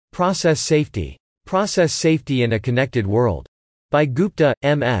Process Safety. Process Safety in a Connected World. By Gupta,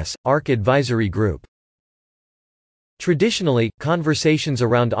 M.S., ARC Advisory Group. Traditionally, conversations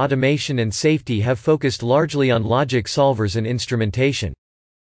around automation and safety have focused largely on logic solvers and instrumentation.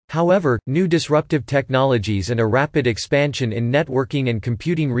 However, new disruptive technologies and a rapid expansion in networking and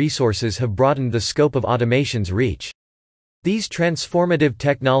computing resources have broadened the scope of automation's reach. These transformative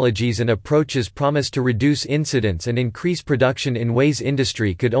technologies and approaches promise to reduce incidents and increase production in ways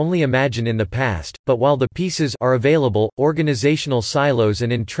industry could only imagine in the past, but while the pieces are available, organizational silos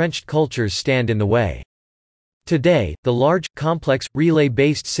and entrenched cultures stand in the way. Today, the large, complex,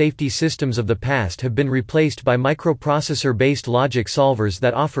 relay-based safety systems of the past have been replaced by microprocessor-based logic solvers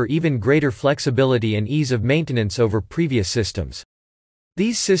that offer even greater flexibility and ease of maintenance over previous systems.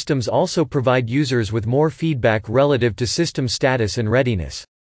 These systems also provide users with more feedback relative to system status and readiness.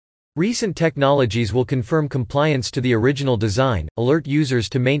 Recent technologies will confirm compliance to the original design, alert users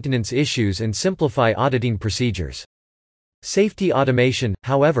to maintenance issues and simplify auditing procedures. Safety automation,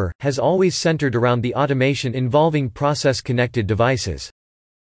 however, has always centered around the automation involving process-connected devices.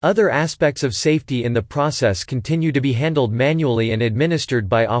 Other aspects of safety in the process continue to be handled manually and administered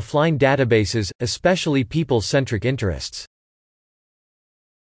by offline databases, especially people-centric interests.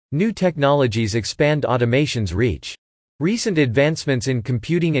 New technologies expand automation's reach. Recent advancements in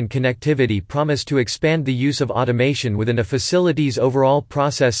computing and connectivity promise to expand the use of automation within a facility's overall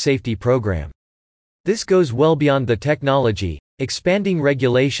process safety program. This goes well beyond the technology. Expanding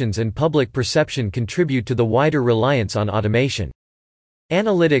regulations and public perception contribute to the wider reliance on automation.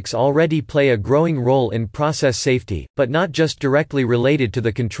 Analytics already play a growing role in process safety, but not just directly related to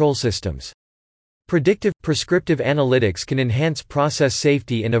the control systems. Predictive, prescriptive analytics can enhance process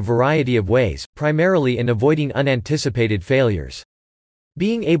safety in a variety of ways, primarily in avoiding unanticipated failures.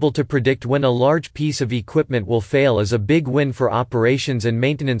 Being able to predict when a large piece of equipment will fail is a big win for operations and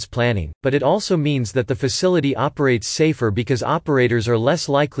maintenance planning, but it also means that the facility operates safer because operators are less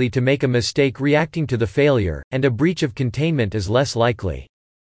likely to make a mistake reacting to the failure, and a breach of containment is less likely.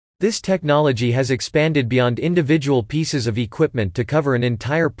 This technology has expanded beyond individual pieces of equipment to cover an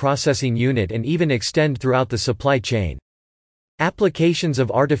entire processing unit and even extend throughout the supply chain. Applications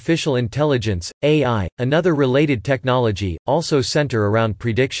of artificial intelligence, AI, another related technology, also center around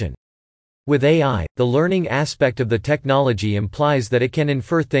prediction. With AI, the learning aspect of the technology implies that it can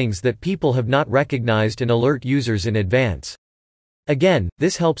infer things that people have not recognized and alert users in advance. Again,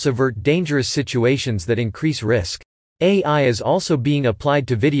 this helps avert dangerous situations that increase risk. AI is also being applied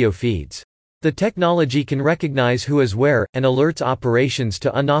to video feeds. The technology can recognize who is where, and alerts operations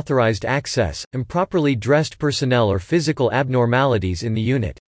to unauthorized access, improperly dressed personnel or physical abnormalities in the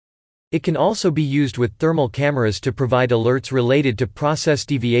unit. It can also be used with thermal cameras to provide alerts related to process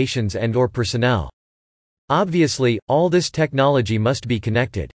deviations and/or personnel. Obviously, all this technology must be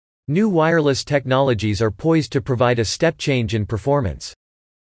connected. New wireless technologies are poised to provide a step change in performance.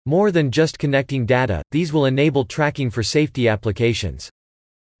 More than just connecting data, these will enable tracking for safety applications.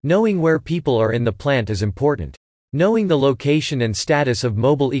 Knowing where people are in the plant is important. Knowing the location and status of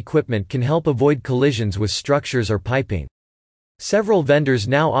mobile equipment can help avoid collisions with structures or piping. Several vendors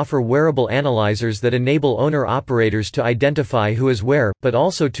now offer wearable analyzers that enable owner-operators to identify who is where, but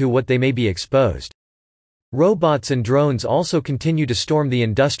also to what they may be exposed. Robots and drones also continue to storm the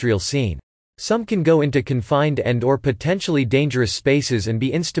industrial scene. Some can go into confined and/or potentially dangerous spaces and be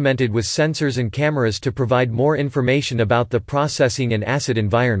instrumented with sensors and cameras to provide more information about the processing and asset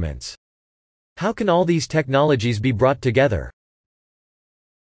environments. How can all these technologies be brought together?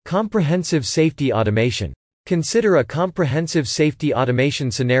 Comprehensive safety automation. Consider a comprehensive safety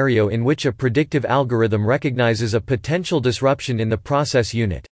automation scenario in which a predictive algorithm recognizes a potential disruption in the process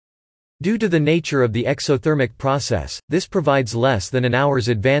unit. Due to the nature of the exothermic process, this provides less than an hour's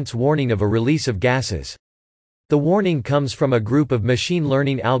advance warning of a release of gases. The warning comes from a group of machine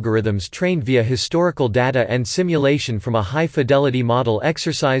learning algorithms trained via historical data and simulation from a high-fidelity model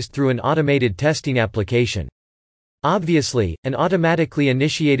exercised through an automated testing application. Obviously, an automatically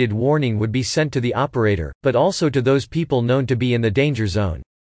initiated warning would be sent to the operator, but also to those people known to be in the danger zone.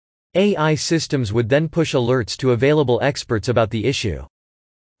 AI systems would then push alerts to available experts about the issue.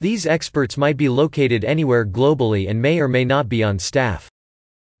 These experts might be located anywhere globally and may or may not be on staff.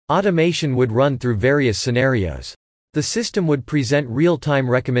 Automation would run through various scenarios. The system would present real-time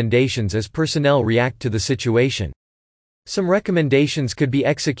recommendations as personnel react to the situation. Some recommendations could be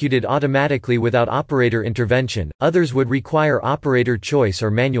executed automatically without operator intervention, others would require operator choice or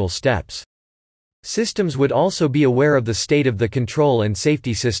manual steps. Systems would also be aware of the state of the control and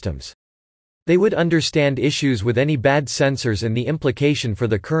safety systems. They would understand issues with any bad sensors and the implication for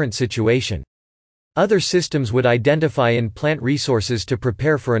the current situation. Other systems would identify in-plant resources to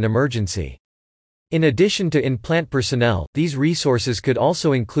prepare for an emergency. In addition to in-plant personnel, these resources could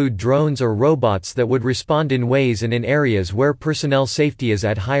also include drones or robots that would respond in ways and in areas where personnel safety is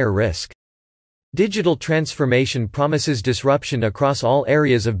at higher risk. Digital transformation promises disruption across all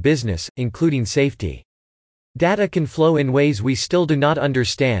areas of business, including safety. Data can flow in ways we still do not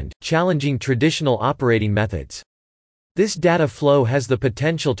understand, challenging traditional operating methods. This data flow has the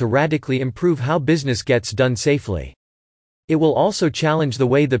potential to radically improve how business gets done safely. It will also challenge the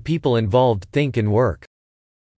way the people involved think and work.